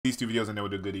these two videos and then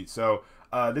we'll do goodies. So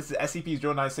this is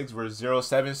SCP-096 versus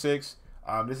 076.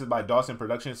 This is by Dawson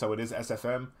Productions, so it is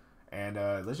SFM. And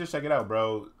let's just check it out,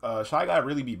 bro. Shy Guy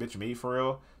really be bitch made for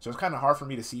real. So it's kind of hard for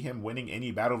me to see him winning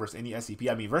any battle versus any SCP.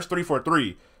 I mean, verse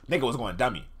 343, nigga was going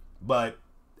dummy. But,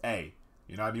 hey,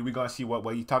 you know what I mean? We're going to see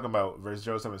what he's talking about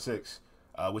versus 076,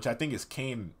 which I think is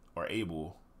Kane or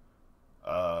Abel.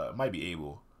 It might be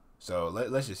Abel. So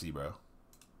let's just see, bro.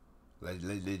 Let's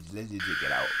just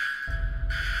get out.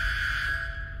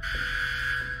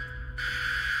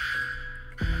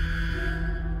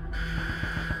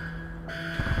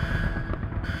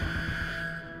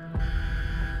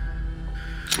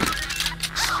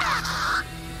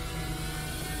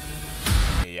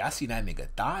 Y'all see that nigga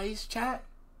thighs, chat?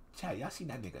 Chat, y'all see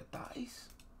that nigga thighs?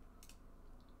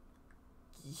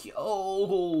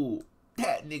 Yo,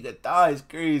 that nigga thighs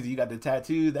crazy. You got the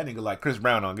tattoos. That nigga like Chris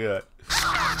Brown on good.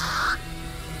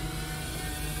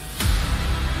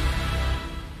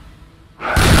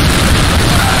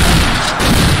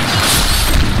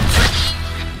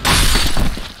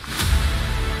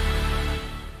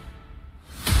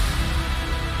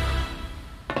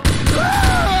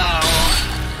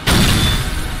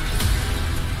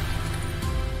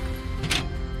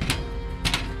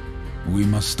 We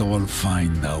must all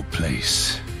find our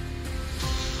place.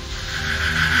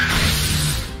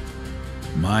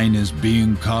 Mine is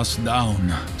being cast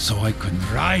down, so I can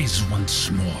rise once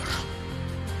more.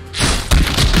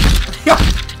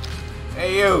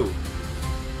 Hey, you!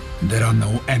 There are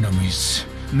no enemies,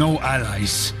 no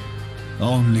allies,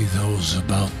 only those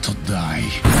about to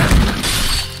die.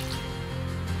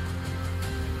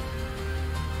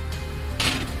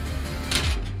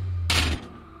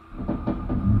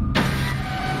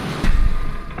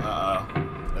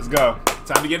 Let's go.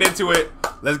 Time to get into it.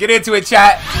 Let's get into it,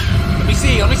 chat. Let me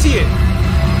see. Let me see it.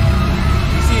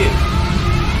 Let me see it.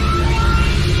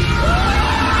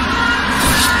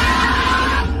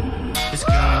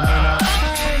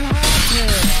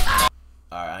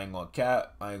 Alright, I ain't gonna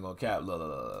cap. I ain't gonna cap.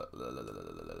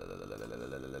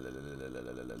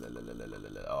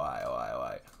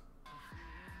 Alright.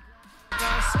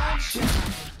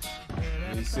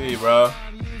 Let me see, bro.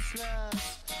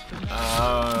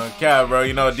 Cap, bro.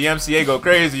 You know, DMCA go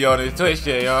crazy on this Twitch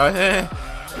shit, you know what I'm saying?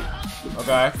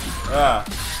 Okay. Yeah.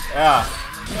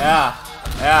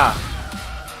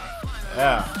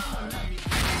 Okay.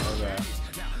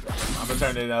 I'm gonna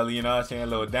turn it, you know what I'm saying, a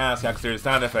little down so I can hear the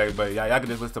sound effect, but y'all can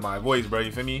just listen to my voice, bro.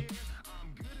 You feel me?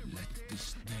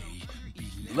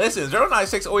 Listen,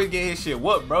 096 always get his shit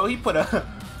whooped, bro. He put that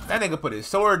nigga put his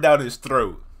sword down his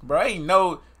throat, bro. You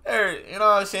know what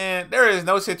I'm saying? There is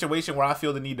no situation where I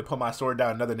feel the need to put my sword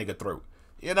down another nigga throat.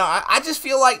 You know, I just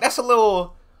feel like that's a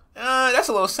little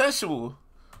sensual.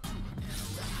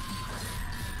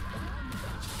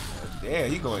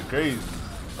 Damn, he going crazy.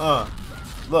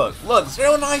 Look,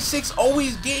 096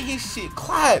 always get his shit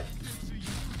clapped.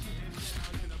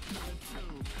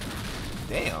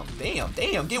 Damn,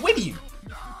 get with you.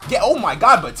 Oh my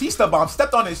god, Batista bomb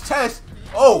stepped on his chest.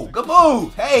 Oh, good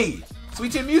move. Hey,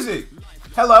 sweet chin music.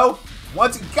 Hello.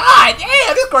 God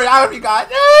damn, this choreography, god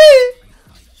damn.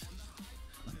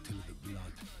 Until the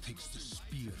blood takes the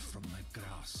spear from my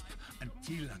grasp,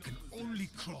 until I can only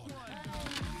crawl.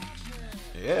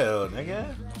 Yeah,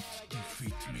 nigga.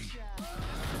 Defeat me.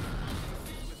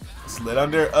 Slid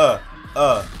under.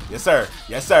 Yes sir.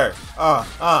 Gas up.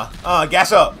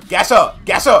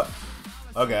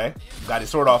 Okay. Got his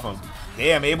sword off him.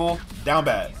 Damn, Abel. Down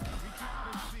bad.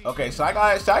 Okay, Shy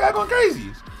Guy going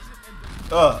crazy.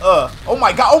 Oh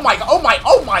my god.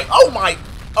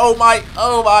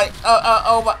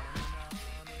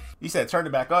 He said turn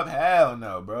it back up. Hell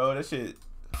no, bro. That shit.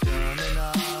 Bro,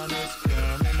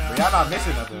 y'all not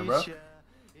missing nothing, bro.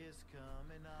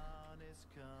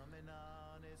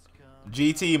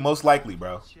 GT most likely,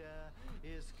 bro.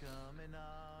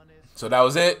 So that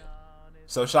was it.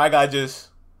 So Shy Guy just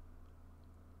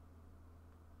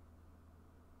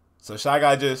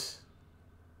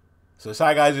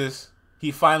he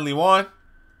finally won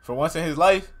for once in his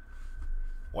life.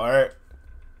 Word.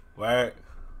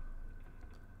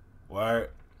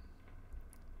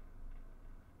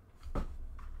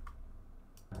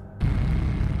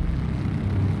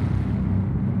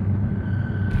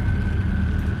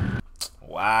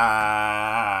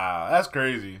 Wow, that's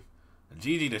crazy.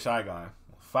 GG to Shy Guy.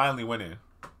 Finally winning.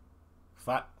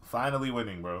 Finally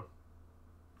winning, bro.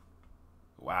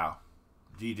 Wow.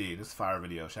 GG. This is a fire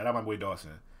video. Shout out my boy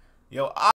Dawson. Yo,